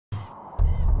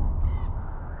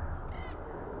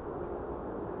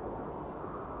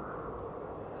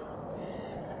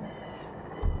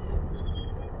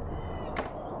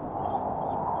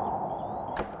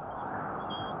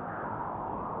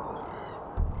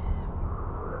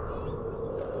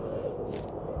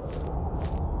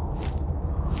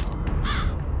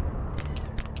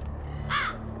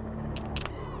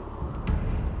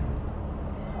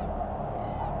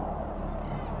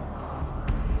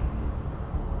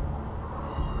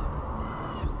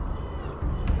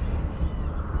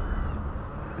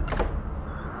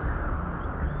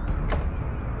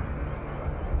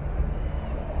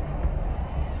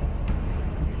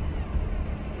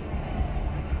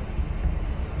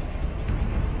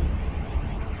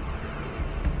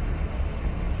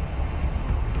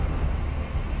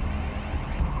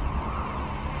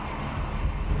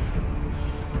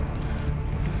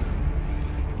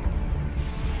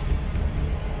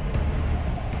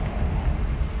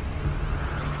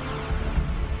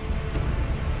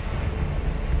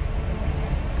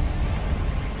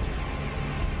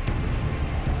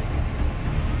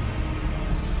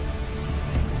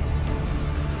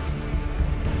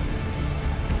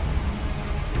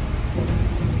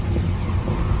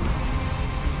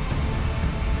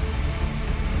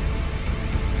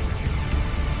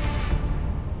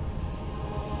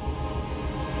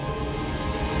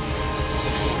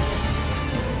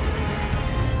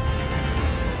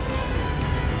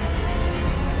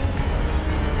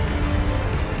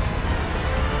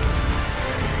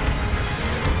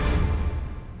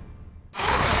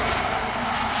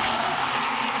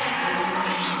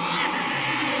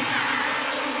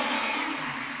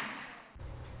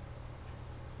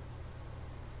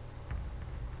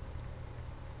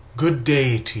Good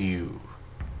day to you,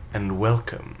 and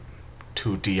welcome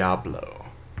to Diablo.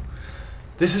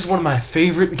 This is one of my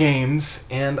favorite games,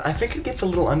 and I think it gets a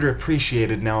little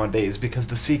underappreciated nowadays because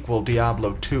the sequel,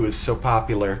 Diablo 2, is so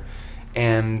popular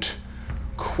and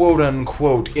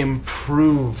quote-unquote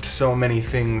improved so many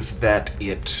things that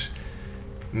it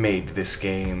made this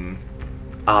game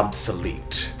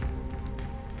obsolete.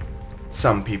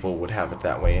 Some people would have it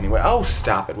that way anyway. Oh,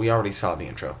 stop it. We already saw the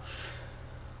intro.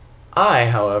 I,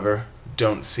 however,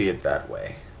 don't see it that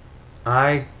way.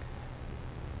 The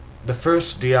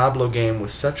first Diablo game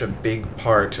was such a big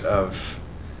part of,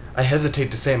 I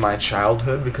hesitate to say my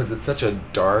childhood because it's such a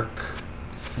dark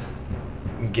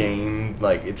game.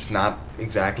 Like, it's not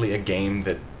exactly a game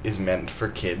that is meant for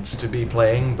kids to be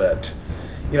playing, but,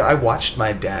 you know, I watched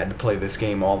my dad play this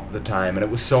game all the time, and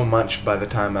it was so much by the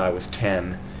time that I was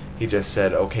 10, he just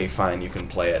said, okay, fine, you can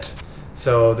play it.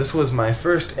 So this was my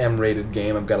first M-rated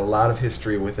game. I've got a lot of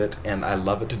history with it, and I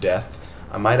love it to death.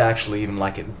 I might actually even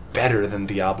like it better than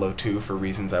Diablo 2 for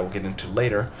reasons I will get into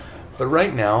later. But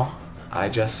right now, I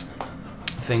just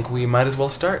think we might as well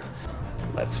start.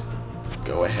 Let's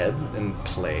go ahead and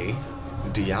play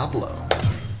Diablo.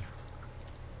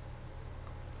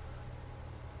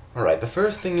 Alright, the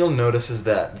first thing you'll notice is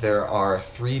that there are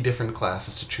 3 different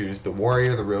classes to choose: the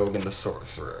warrior, the rogue, and the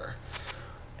sorcerer.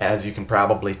 As you can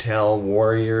probably tell,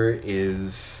 warrior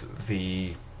is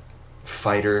the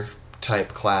fighter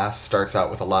type class, starts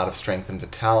out with a lot of strength and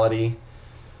vitality.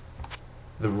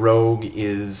 The rogue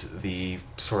is the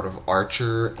sort of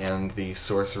archer, and the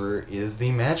sorcerer is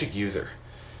the magic user.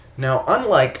 Now,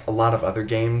 unlike a lot of other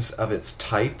games of its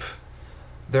type,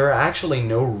 there are actually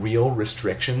no real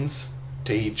restrictions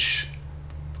to each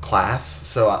class.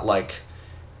 So, like,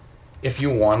 if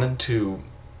you wanted to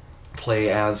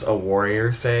play as a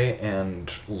warrior, say,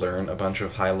 and learn a bunch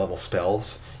of high-level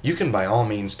spells, you can by all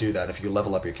means do that if you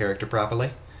level up your character properly.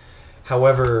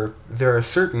 However, there are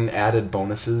certain added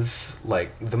bonuses,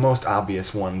 like the most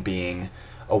obvious one being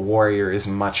a warrior is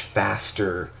much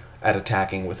faster at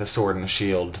attacking with a sword and a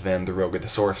shield than the rogue or the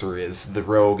sorcerer is. The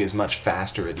rogue is much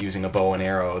faster at using a bow and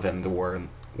arrow than the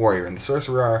warrior and the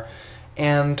sorcerer are,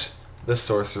 and the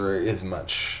sorcerer is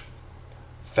much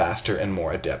faster and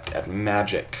more adept at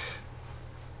magic.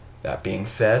 That being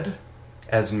said,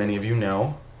 as many of you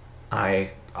know,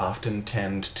 I often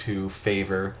tend to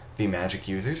favor the magic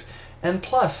users, and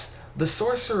plus, the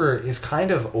sorcerer is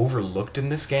kind of overlooked in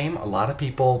this game. A lot of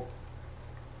people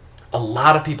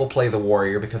play the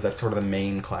warrior because that's sort of the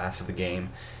main class of the game,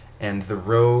 and the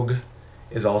rogue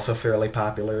is also fairly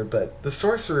popular, but the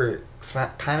sorcerer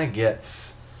kind of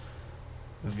gets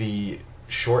the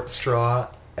short straw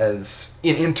as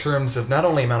in terms of not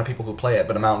only amount of people who play it,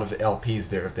 but amount of LPs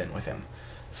there have been with him.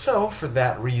 So, for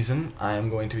that reason, I am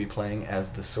going to be playing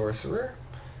as the sorcerer.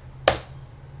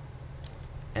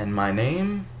 And my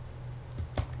name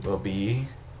will be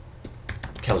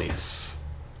Kellius.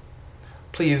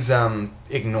 Please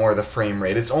ignore the frame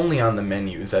rate. It's only on the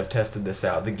menus. I've tested this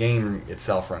out. The game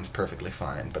itself runs perfectly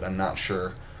fine, but I'm not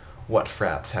sure what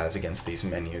Fraps has against these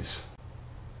menus.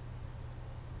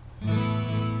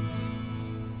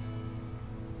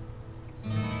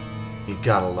 You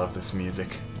gotta love this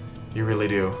music. You really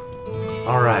do.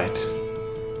 Alright.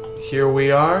 Here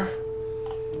we are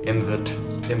in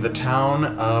the town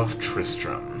of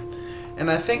Tristram. And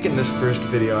I think in this first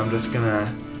video I'm just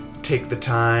gonna take the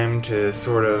time to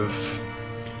sort of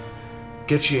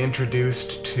get you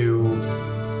introduced to,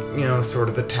 you know, sort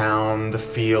of the town, the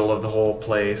feel of the whole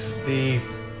place, the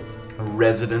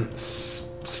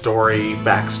residents' story,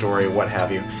 backstory, what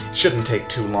have you. Shouldn't take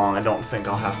too long. I don't think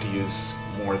I'll have to use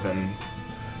more than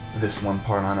this one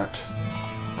part on it.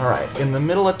 Alright, in the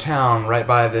middle of town, right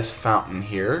by this fountain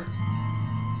here,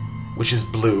 which is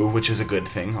blue, which is a good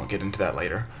thing, I'll get into that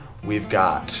later, we've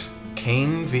got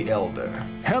Cain the Elder.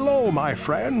 Hello, my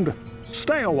friend.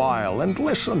 Stay a while and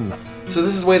listen. So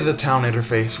this is the way the town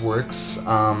interface works.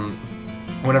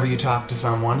 Whenever you talk to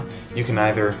someone, you can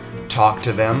either talk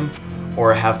to them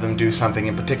or have them do something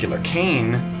in particular.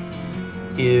 Cain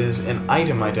is an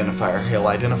item identifier. He'll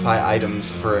identify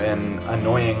items for an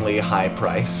annoyingly high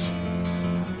price.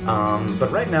 But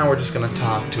right now we're just going to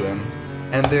talk to him.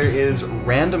 And there is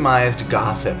randomized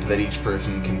gossip that each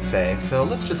person can say, so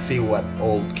let's just see what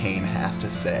old Cain has to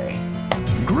say.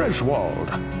 Griswold,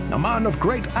 a man of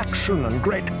great action and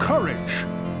great courage.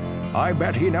 I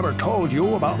bet he never told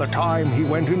you about the time he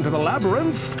went into the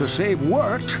labyrinth to save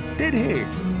Wirt, did he?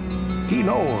 He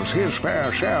knows his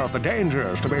fair share of the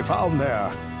dangers to be found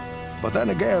there. But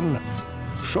then again,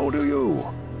 so do you.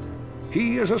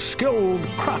 He is a skilled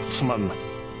craftsman,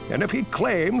 and if he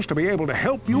claims to be able to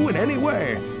help you in any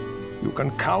way, You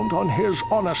can count on his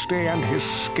honesty and his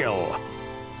skill.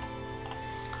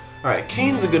 Alright,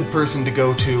 Kane's a good person to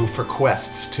go to for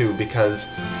quests, too, because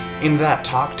in that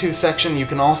Talk To section, you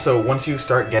can also, once you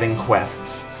start getting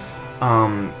quests,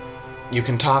 you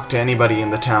can talk to anybody in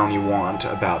the town you want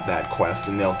about that quest,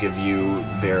 and they'll give you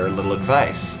their little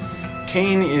advice.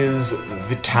 Kane is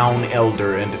the town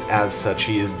elder, and as such,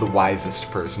 he is the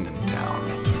wisest person in town.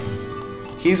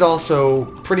 He's also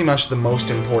pretty much the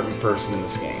most important person in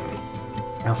this game.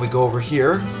 Now, if we go over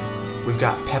here, we've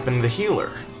got Pepin the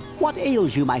Healer. What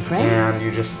ails you, my friend? And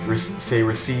you just say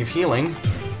receive healing,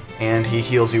 and he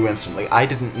heals you instantly. I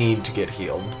didn't need to get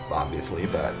healed, obviously,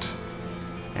 but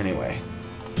anyway.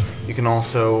 You can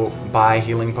also buy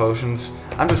healing potions.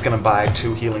 I'm just going to buy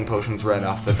 2 healing potions right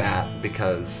off the bat,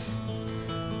 because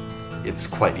it's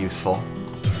quite useful.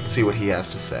 Let's see what he has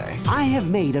to say. I have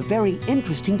made a very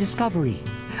interesting discovery.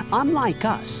 Unlike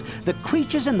us, the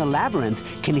creatures in the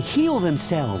labyrinth can heal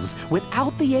themselves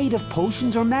without the aid of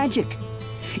potions or magic.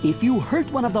 If you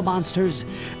hurt one of the monsters,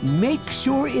 make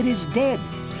sure it is dead,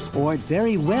 or it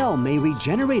very well may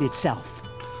regenerate itself.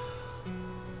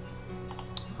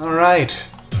 Alright.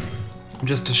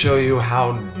 Just to show you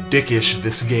how dickish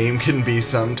this game can be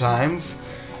sometimes.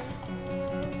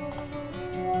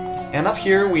 And up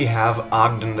here we have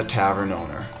Ogden the Tavern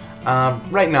Owner.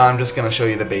 Right now I'm just going to show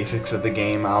you the basics of the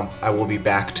game. I will be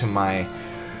back to my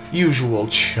usual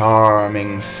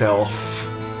charming self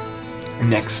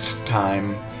next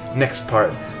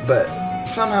part, but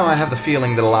somehow I have the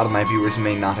feeling that a lot of my viewers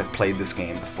may not have played this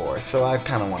game before, so I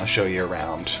kind of want to show you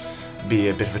around, be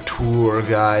a bit of a tour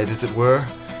guide, as it were.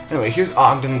 Anyway, here's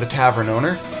Ogden the Tavern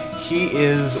Owner. He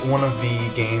is one of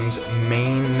the game's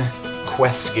main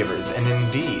quest givers, and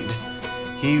indeed,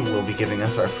 he will be giving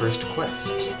us our first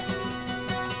quest.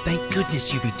 Thank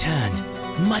goodness you returned.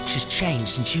 Much has changed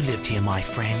since you lived here, my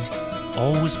friend.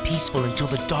 All was peaceful until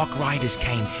the Dark Riders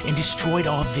came and destroyed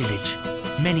our village.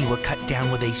 Many were cut down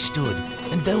where they stood,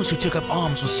 and those who took up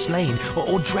arms were slain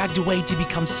or dragged away to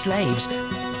become slaves,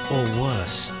 or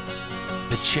worse.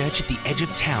 The church at the edge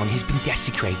of town has been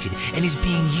desecrated and is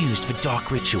being used for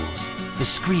dark rituals. The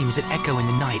screams that echo in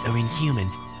the night are inhuman,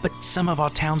 but some of our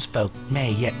townsfolk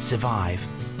may yet survive.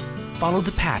 Follow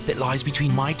the path that lies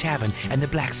between my tavern and the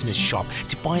blacksmith's shop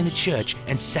to find the church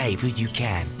and save who you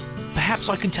can. Perhaps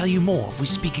I can tell you more if we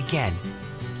speak again.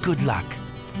 Good luck.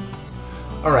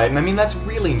 Alright, and I mean, that's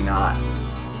really not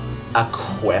a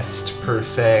quest, per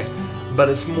se, but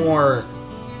it's more,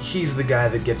 he's the guy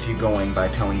that gets you going by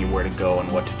telling you where to go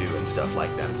and what to do and stuff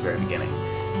like that at the very beginning.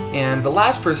 And the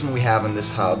last person we have in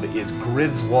this hub is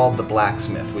Griswold the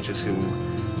Blacksmith, which is who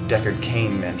Deckard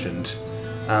Cain mentioned.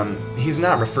 He's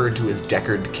not referred to as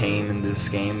Deckard Cain in this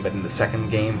game, but in the second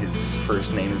game his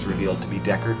first name is revealed to be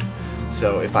Deckard,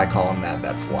 so if I call him that,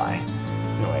 that's why.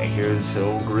 Anyway, here's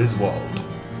old Griswold.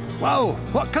 Well,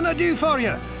 what can I do for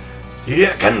you? You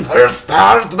can first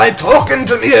start by talking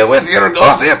to me with your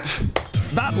gossip.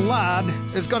 That lad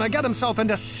is gonna get himself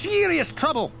into serious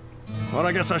trouble. Or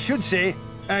I guess I should say,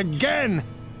 again.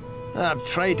 I've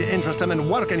tried to interest him in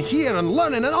working here and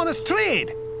learning an honest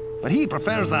trade, but he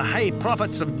prefers the high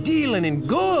profits of dealing in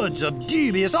goods of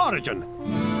dubious origin.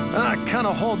 I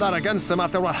cannot hold that against him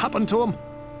after what happened to him,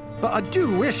 but I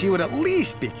do wish he would at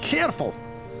least be careful.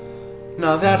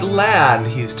 Now that lad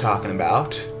he's talking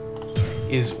about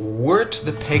is Wirt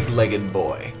the Peg-Legged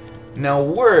Boy. Now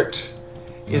Wirt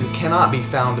cannot be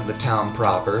found in the town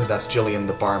proper. That's Jillian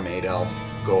the barmaid. I'll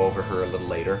go over her a little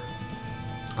later.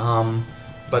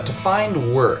 But to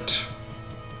find Wirt,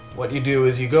 what you do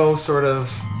is you go sort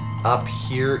of up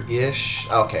here-ish.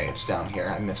 Okay, it's down here.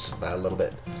 I missed it by a little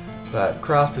bit. But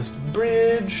cross this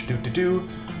bridge,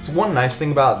 It's one nice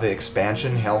thing about the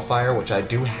expansion, Hellfire, which I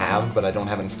do have, but I don't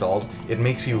have installed. It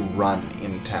makes you run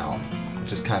in town,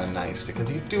 which is kind of nice,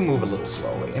 because you do move a little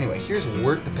slowly. Anyway, here's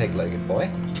Wirt the Peg-Legged Boy.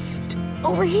 Psst,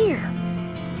 over here.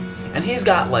 And he's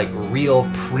got, like, real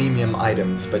premium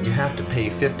items, but you have to pay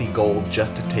 50 gold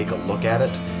just to take a look at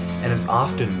it, and it's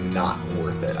often not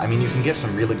worth it. I mean, you can get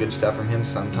some really good stuff from him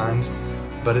sometimes,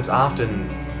 but it's often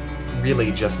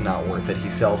really just not worth it. He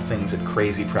sells things at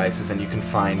crazy prices, and you can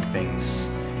find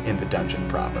things in the dungeon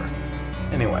proper.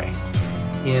 Anyway,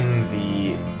 in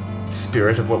the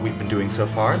spirit of what we've been doing so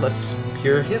far, let's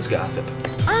hear his gossip.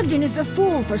 Ogden is a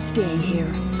fool for staying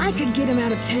here. I could get him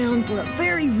out of town for a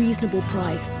very reasonable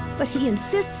price, but he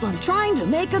insists on trying to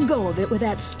make a go of it with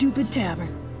that stupid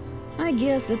tavern. I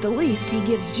guess at the least he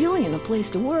gives Jillian a place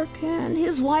to work, and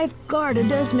his wife Garda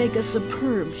does make a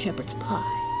superb shepherd's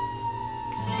pie.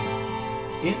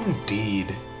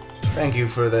 Indeed. Thank you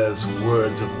for those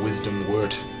words of wisdom,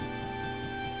 Wirt.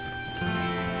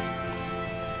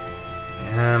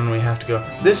 And we have to go...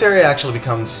 This area actually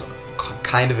becomes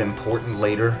kind of important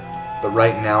later, but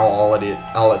right now all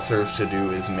it serves to do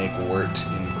is make Wirt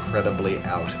incredibly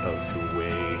out of the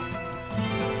way.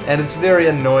 And it's very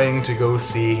annoying to go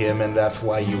see him, and that's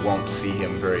why you won't see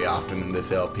him very often in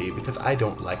this LP, because I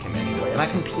don't like him anyway. And I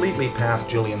completely passed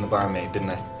Jillian the barmaid,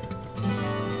 didn't I?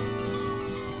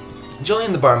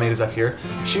 Jillian the barmaid is up here.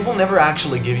 She will never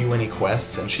actually give you any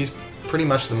quests, and she's pretty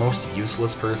much the most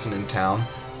useless person in town,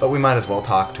 but we might as well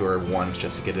talk to her once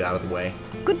just to get it out of the way.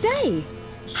 Good day.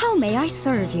 How may I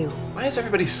serve you? Why is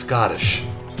everybody Scottish?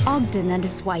 Ogden and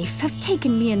his wife have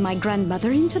taken me and my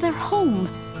grandmother into their home,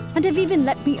 and have even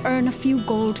let me earn a few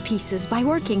gold pieces by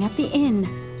working at the inn.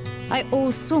 I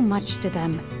owe so much to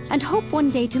them, and hope one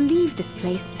day to leave this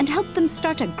place and help them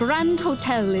start a grand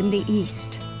hotel in the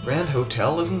east. Grand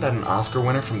Hotel? Isn't that an Oscar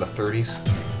winner from the 30s?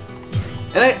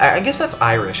 And I guess that's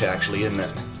Irish, actually, isn't it?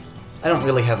 I don't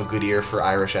really have a good ear for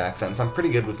Irish accents. I'm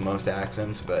pretty good with most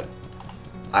accents, but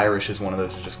Irish is one of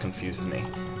those that just confuses me.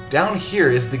 Down here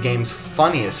is the game's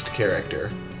funniest character,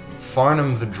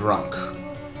 Farnham the Drunk.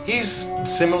 He's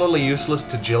similarly useless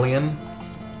to Jillian.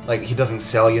 Like, he doesn't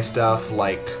sell you stuff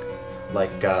like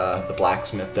the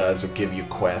blacksmith does, or give you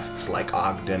quests like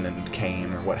Ogden and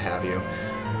Kane or what have you.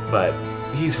 But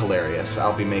he's hilarious.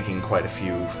 I'll be making quite a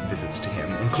few visits to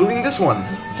him, including this one.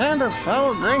 Kind of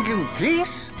fellow drinking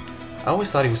geese? I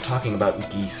always thought he was talking about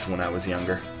geese when I was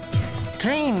younger.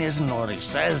 Kane isn't what he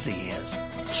says he is.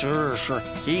 Sure,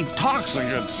 he talks a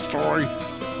good story.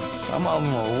 Some of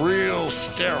them are real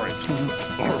scary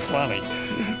or funny.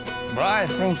 But I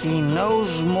think he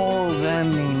knows more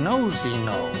than he knows he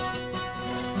knows.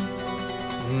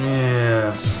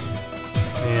 Yes.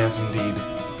 Yes, indeed.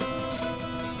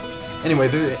 Anyway,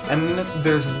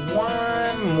 there's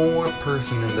one more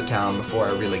person in the town before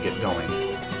I really get going.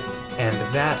 And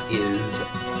that is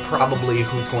probably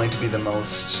who's going to be the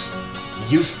most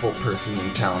useful person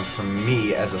in town for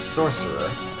me as a sorcerer.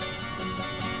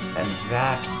 And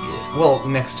that is... well,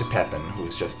 next to Pepin, who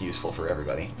is just useful for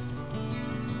everybody.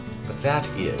 But that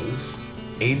is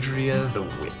Adria the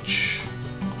Witch,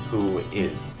 who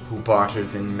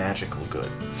barters in magical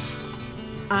goods.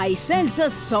 I sense a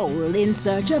soul in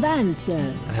search of answers.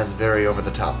 And has a very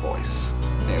over-the-top voice.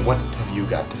 Hey, what have you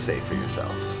got to say for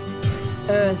yourself?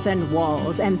 Earth and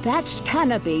walls and thatched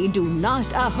canopy do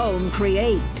not a home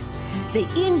create. The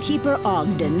innkeeper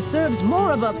Ogden serves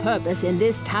more of a purpose in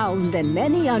this town than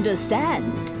many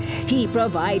understand. He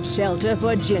provides shelter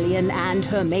for Jillian and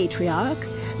her matriarch,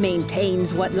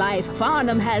 maintains what life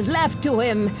Farnham has left to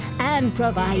him, and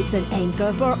provides an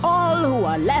anchor for all who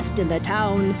are left in the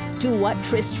town to what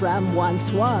Tristram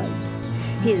once was.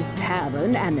 His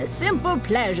tavern and the simple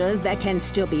pleasures that can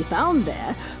still be found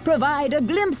there provide a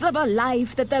glimpse of a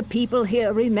life that the people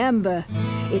here remember.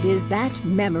 It is that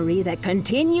memory that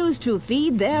continues to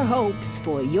feed their hopes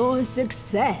for your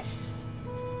success.